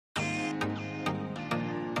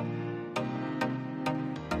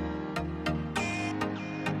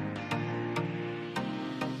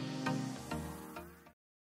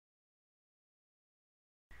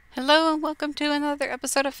Hello and welcome to another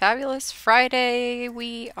episode of Fabulous Friday.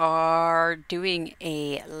 We are doing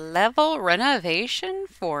a level renovation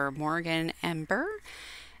for Morgan Ember,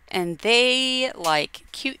 and they like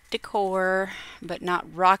cute decor, but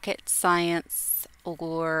not rocket science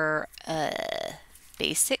or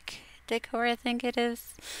basic decor, I think it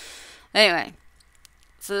is. Anyway,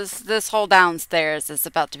 so this whole downstairs is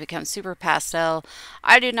about to become super pastel.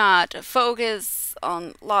 I do not focus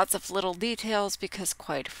on lots of little details because,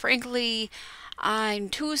 quite frankly, I'm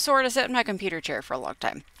too sore to sit in my computer chair for a long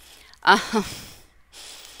time. Um,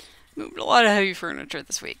 moved a lot of heavy furniture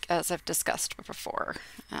this week, as I've discussed before.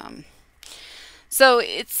 Um, so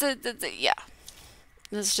yeah,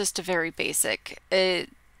 it's just a very basic.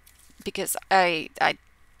 Because I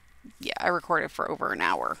recorded for over an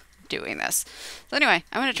hour doing this. So anyway,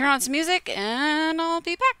 I'm going to turn on some music and I'll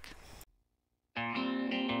be back.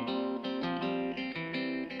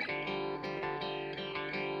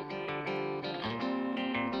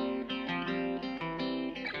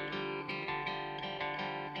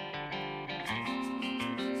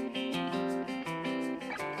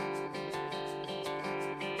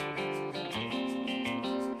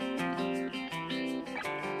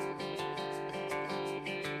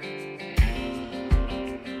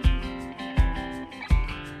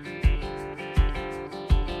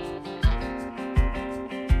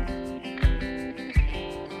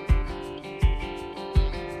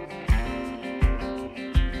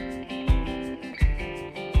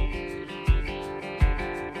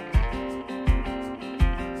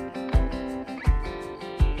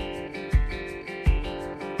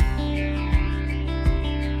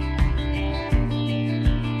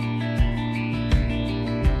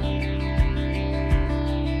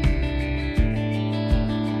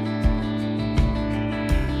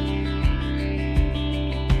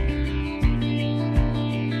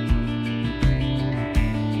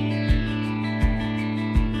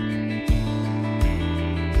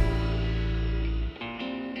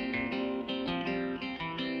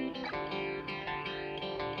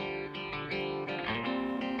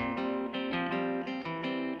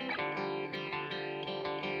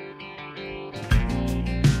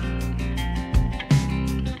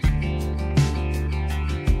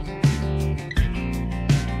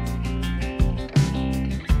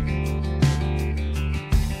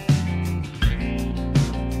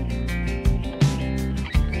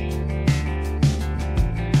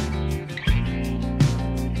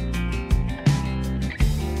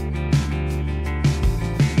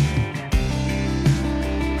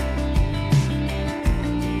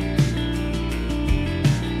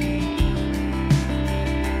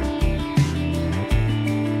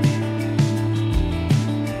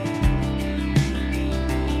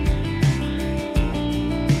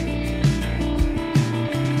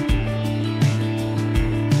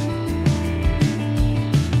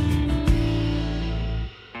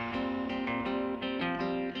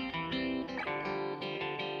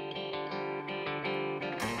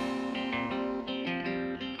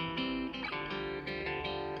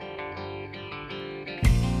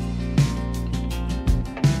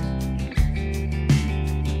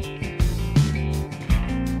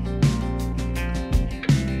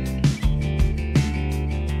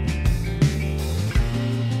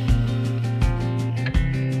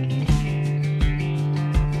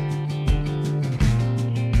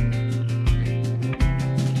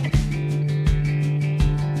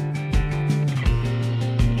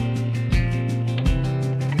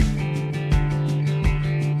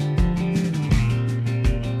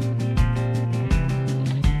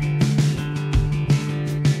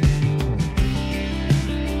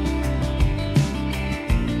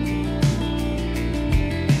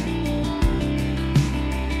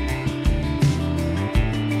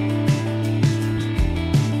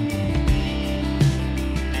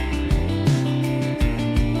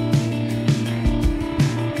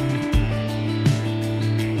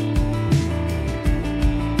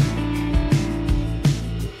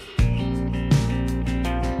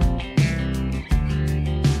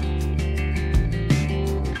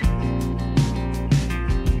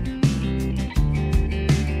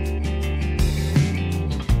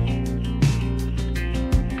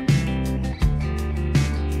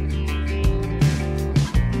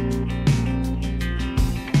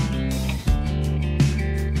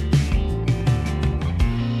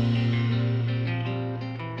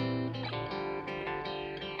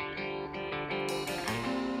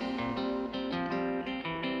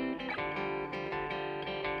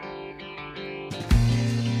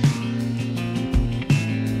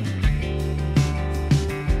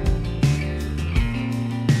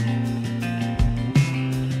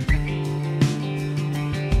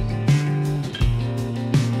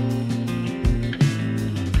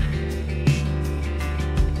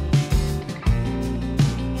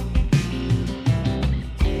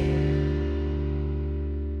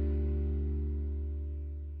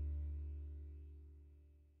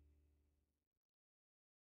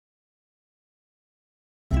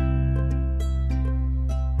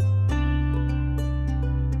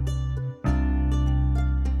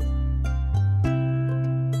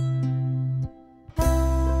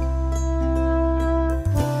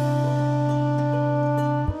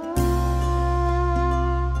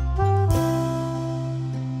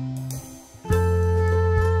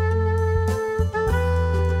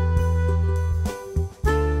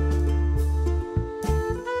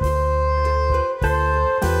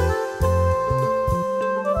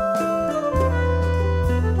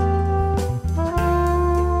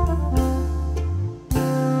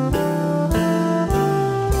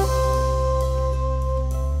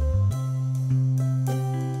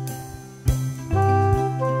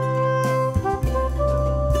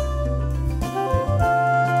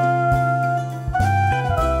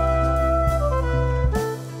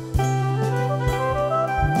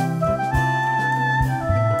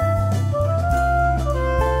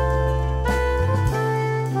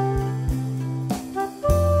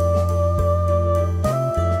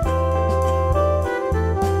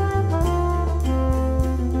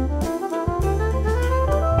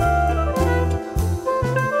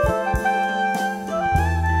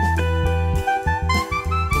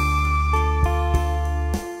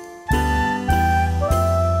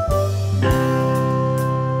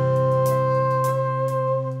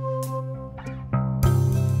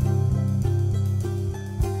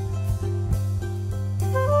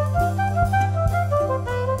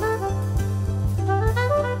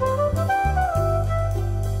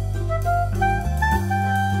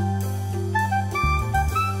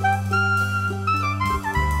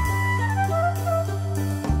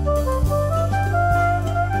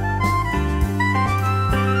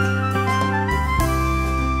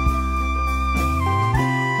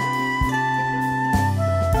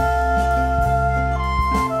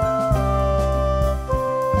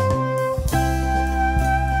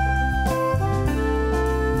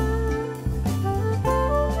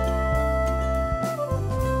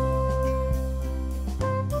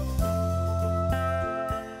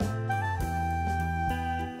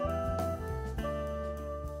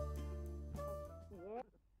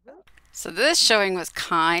 So this showing was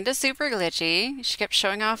kind of super glitchy. She kept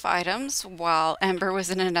showing off items while Ember was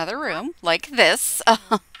in another room, like this.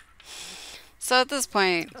 So at this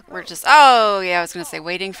point, we're just, oh yeah, I was gonna say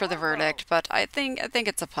waiting for the verdict, but I think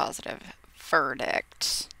it's a positive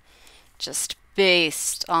verdict, just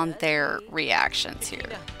based on their reactions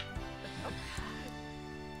here.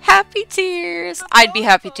 Happy tears! I'd be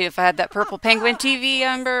happy too if I had that purple penguin TV,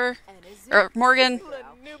 Ember. Or Morgan.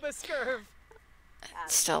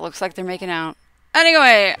 Still looks like they're making out.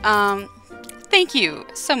 Anyway, thank you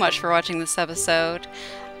so much for watching this episode,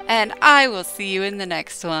 and I will see you in the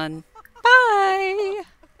next one.